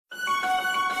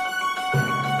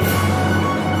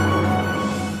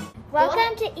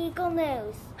Welcome to Eagle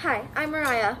News. Hi, I'm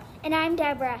Mariah. And I'm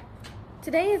Deborah.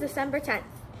 Today is December 10th.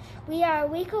 We are a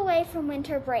week away from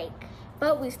winter break.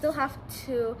 But we still have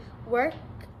to work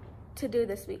to do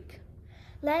this week.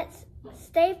 Let's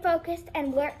stay focused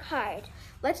and work hard.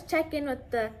 Let's check in with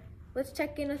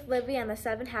Livy on the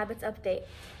 7 Habits update.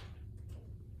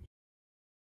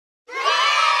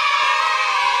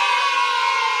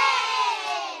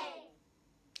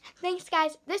 Thanks,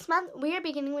 guys. This month, we are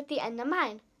beginning with the end in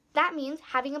mind. That means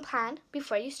having a plan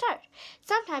before you start.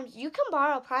 Sometimes you can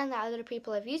borrow a plan that other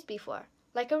people have used before,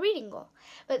 like a reading goal.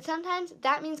 But sometimes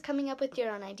that means coming up with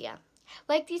your own idea,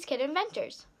 like these kid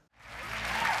inventors.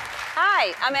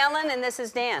 Hi, I'm Ellen, and this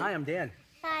is Dan. Hi, I'm Dan.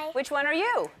 Hi. Which one are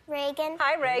you? Reagan.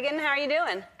 Hi, Reagan. How are you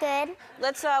doing? Good.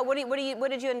 Let's. What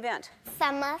did you invent?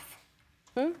 Sunmuff.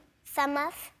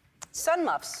 Sunmuff. Sun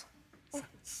muffs.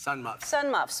 Sun muffs.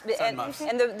 Sun muffs. Sun muffs.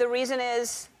 And the reason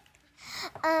is.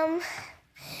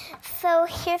 So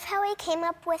here's how I came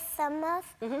up with Sunmuff.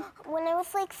 When I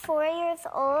was like 4 years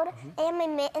old, I had my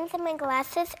mittens and my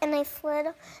glasses, and I slid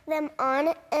them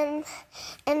on, and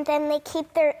then they keep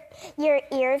your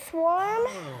ears warm.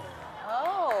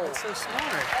 Oh. That's so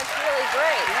smart. That's really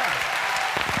great. Yeah.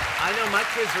 I know my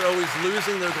kids are always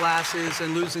losing their glasses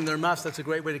and losing their muffs. That's a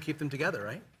great way to keep them together,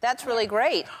 right? That's really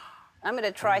great. I'm going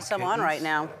to try some on kittens. right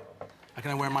now.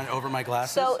 Can I wear mine over my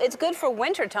glasses? So it's good for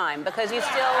winter time because you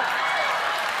still.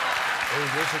 Oh,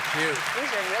 yours are cute.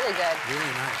 These are really good.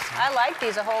 Really nice. Huh? I like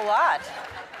these a whole lot.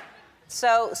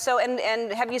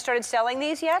 And have you started selling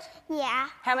these yet? Yeah.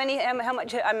 How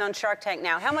much? I'm on Shark Tank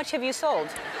now. How much have you sold?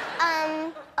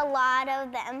 A lot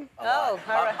of them. Oh,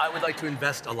 all right. I would like to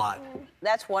invest a lot.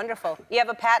 That's wonderful. You have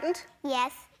a patent?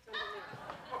 Yes.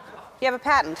 You have a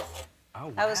patent? Oh,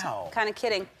 wow. I was kind of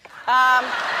kidding. Wow.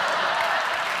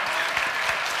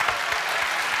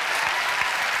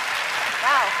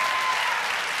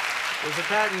 There's a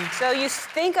patent. So you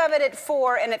think of it at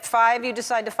 4, and at 5 you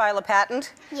decide to file a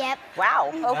patent? Yep.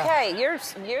 Wow. Okay. You're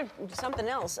something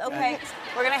else. Okay.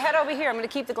 We're gonna head over here. I'm gonna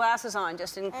keep the glasses on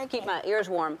just to keep my ears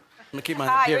warm. I'm gonna keep my,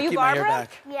 Hi, here, are you keep my hair Barbara? back.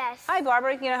 Yes. Hi,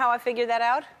 Barbara. You know how I figured that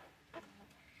out?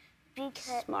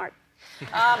 Because Smart.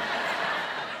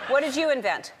 What did you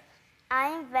invent?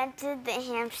 I invented the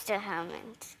hamster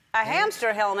helmet. A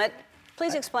hamster helmet.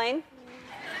 Please explain.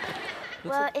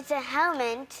 Well, it's a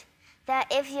helmet that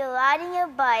if you're riding your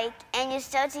bike and you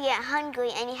start to get hungry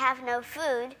and you have no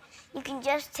food, you can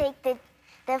just take the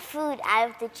food out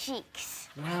of the cheeks.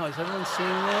 Wow, is everyone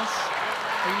seeing this?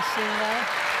 Are you seeing that?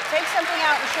 Take something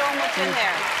out and show them what's in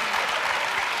there.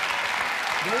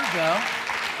 There you go.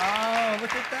 Oh,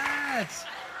 look at that.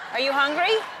 Are you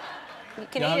hungry? You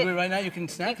can You're eat hungry it. right now? You can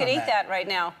snack You can on eat that right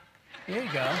now. There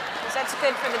you go. 'Cause that's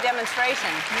good for the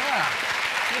demonstration. Yeah.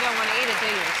 You don't want to eat it, do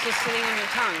you? It's just sitting on your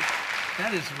tongue.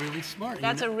 That is really smart.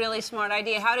 That's a really smart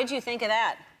idea. How did you think of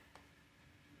that?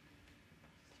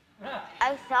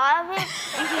 I thought of it.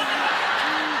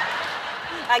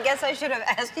 I guess I should have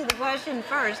asked you the question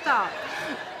first, huh?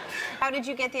 How did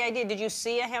you get the idea? Did you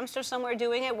see a hamster somewhere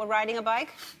doing it while riding a bike?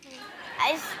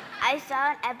 I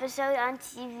saw an episode on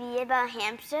TV about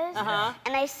hamsters, Uh-huh.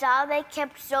 and I saw they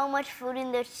kept so much food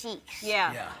in their cheeks.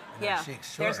 Yeah. Yeah, in their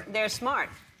cheeks, sure. They're smart.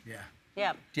 Yeah.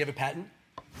 Yeah. Do you have a patent?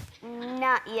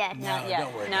 Not yet. Not No, yet.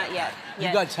 don't worry Not about yet. that.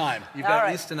 You've got time. You've got All at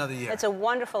right. least another year. It's a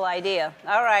wonderful idea.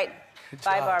 All right. Good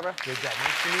Bye, job. Barbara. Good job.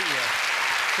 Nice to meet you.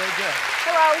 So good.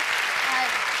 Hello.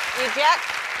 Hi. You Jet?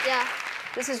 Yeah.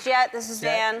 This is Jet. This is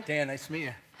Dan. Dan, nice to meet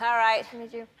you. All right. Nice to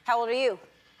meet you. How old are you?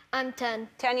 I'm 10.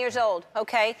 10 years old.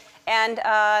 Okay. And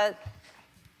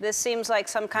this seems like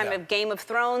some kind of Game of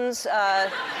Thrones.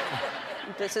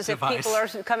 This is if Device. people are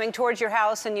coming towards your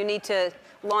house and you need to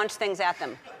launch things at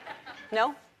them.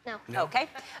 No? No. Okay.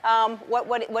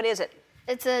 What is it?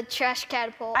 It's a trash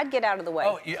catapult. I'd get out of the way.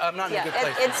 Oh, I'm not in a good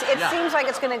place. It seems like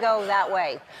it's going to go that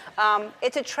way.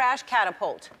 It's a trash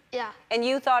catapult. Yeah. And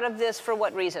you thought of this for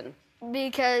what reason?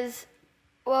 Because,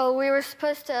 well, we were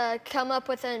supposed to come up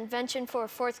with an invention for a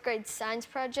 4th grade science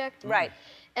project. Right.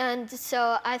 And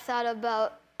so I thought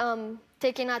about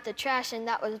taking out the trash, and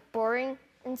that was boring.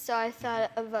 And so I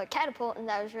thought of a catapult, and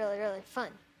that was really, really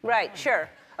fun. Right, sure.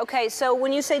 Okay, so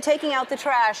when you say taking out the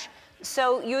trash,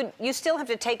 so you still have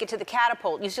to take it to the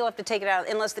catapult. You still have to take it out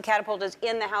unless the catapult is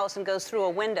in the house and goes through a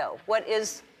window. What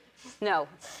is... No.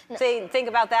 Think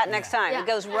about that next time. Yeah. It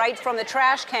goes right from the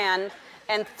trash can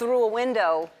and through a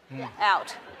window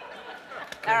out.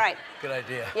 All right. Good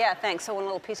idea. Yeah, thanks. I want a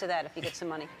little piece of that if you get some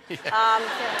money.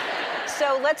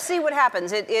 So let's see what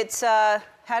happens.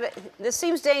 This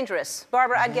seems dangerous.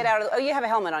 Barbara, I'd get out of the... Oh, you have a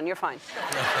helmet on. You're fine.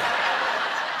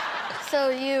 So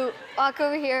you walk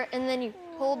over here, and then you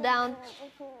hold down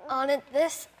on it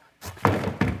this.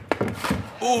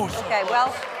 Ooh, Okay,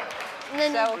 well,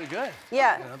 so, pretty good.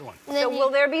 yeah. Another one. So will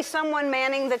there be someone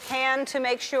manning the can to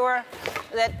make sure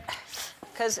that,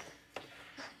 because...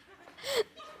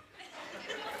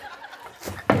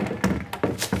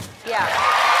 Yeah.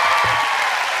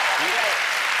 Great.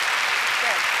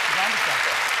 Good.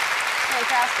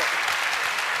 Fantastic.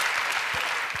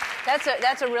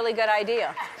 That's a really good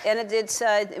idea. And it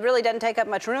really doesn't take up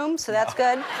much room, so that's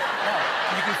good.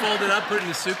 You can fold it up, put it in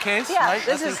a suitcase, Yeah, right?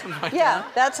 this That is, thing comes right yeah,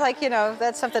 down. that's like, you know,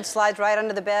 that's something that slides right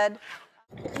under the bed.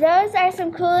 Those are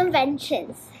some cool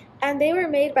inventions. And they were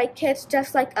made by kids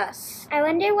just like us. I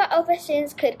wonder what Opa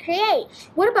students could create.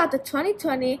 What about the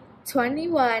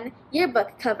 2020-21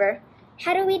 yearbook cover?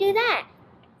 How do we do that?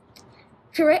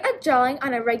 Create a drawing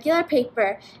on a regular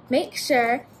paper. Make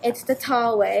sure it's the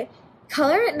tall way.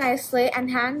 Color it nicely and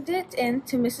hand it in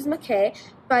to Mrs. McKay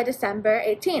by December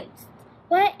 18th.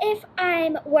 What if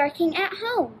I'm working at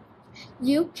home?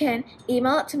 You can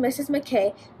email it to Mrs.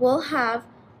 McKay. We'll have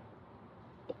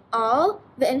all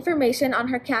the information on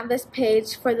her Canvas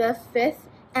page for the 5th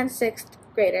and 6th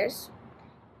graders.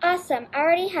 Awesome. I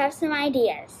already have some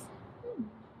ideas.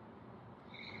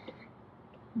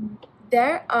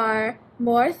 There are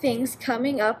more things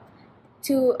coming up on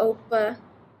OPA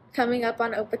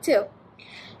 2.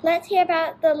 Let's hear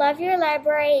about the Love Your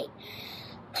Library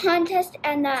contest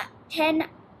and the 10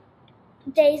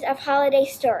 days of holiday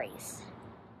stories.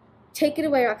 Take it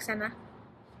away, Roxana.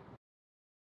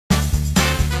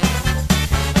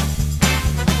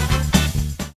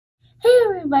 Hey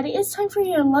everybody, it's time for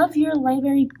your Love Your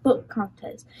Library book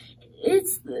contest.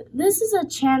 This is a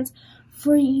chance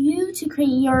for you to create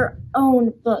your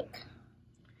own book.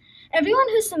 Everyone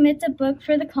who submits a book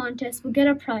for the contest will get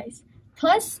a prize.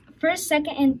 Plus, first,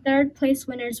 second, and third place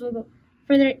winners for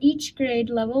each grade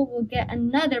level will get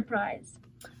another prize.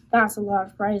 That's a lot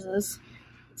of prizes.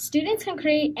 Students can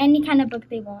create any kind of book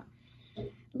they want,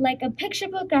 like a picture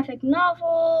book, graphic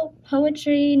novel,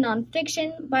 poetry,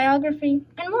 nonfiction, biography,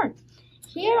 and more.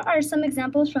 Here are some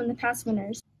examples from the past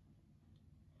winners.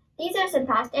 These are some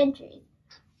past entries.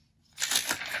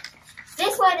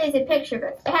 This one is a picture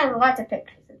book. It has lots of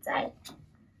pictures inside.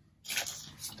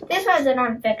 This one's a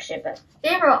nonfiction book.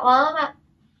 They wrote all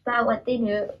about what they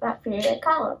knew about periodic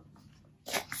column.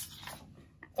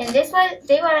 And this one,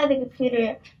 they went on the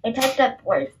computer and typed up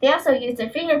words. They also used their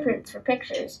fingerprints for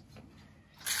pictures.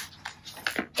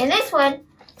 In this one,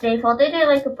 they folded it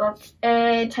like a book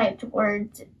and typed the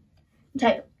words.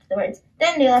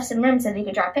 Then they left some room so they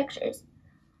could draw pictures.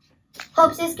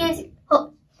 Hope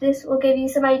this will give you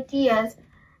some ideas.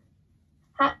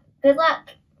 Good luck.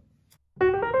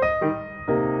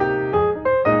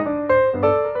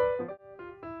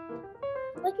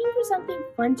 Looking for something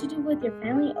fun to do with your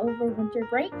family over winter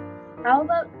break? How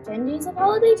about 10 days of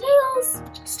holiday tales?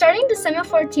 Starting December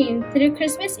 14th through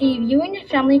Christmas Eve, you and your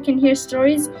family can hear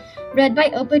stories read by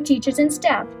OPA teachers and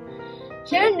staff.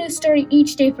 Hear a new story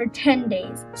each day for 10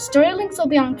 days. Story links will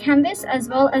be on Canvas as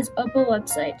well as OPA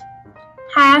website.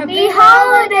 Happy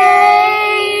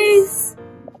holidays!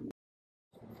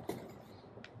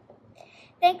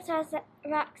 Thanks,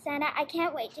 Roxana. I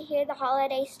can't wait to hear the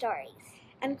holiday stories.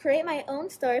 And create my own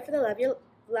story for the Love Your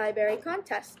Library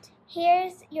contest.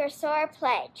 Here's your SOAR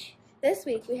pledge. This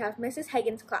week we have Mrs.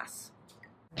 Hagen's class.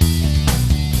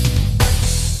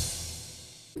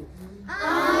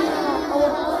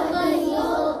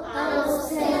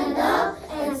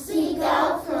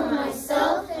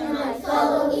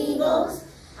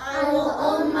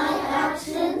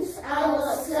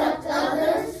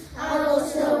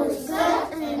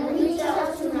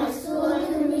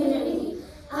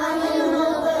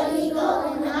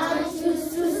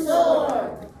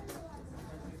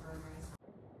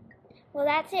 Well,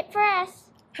 that's it for us.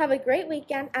 Have a great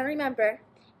weekend, and remember,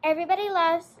 Everybody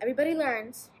loves, everybody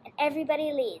learns, and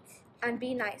everybody leads. and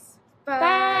be nice.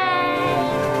 Bye.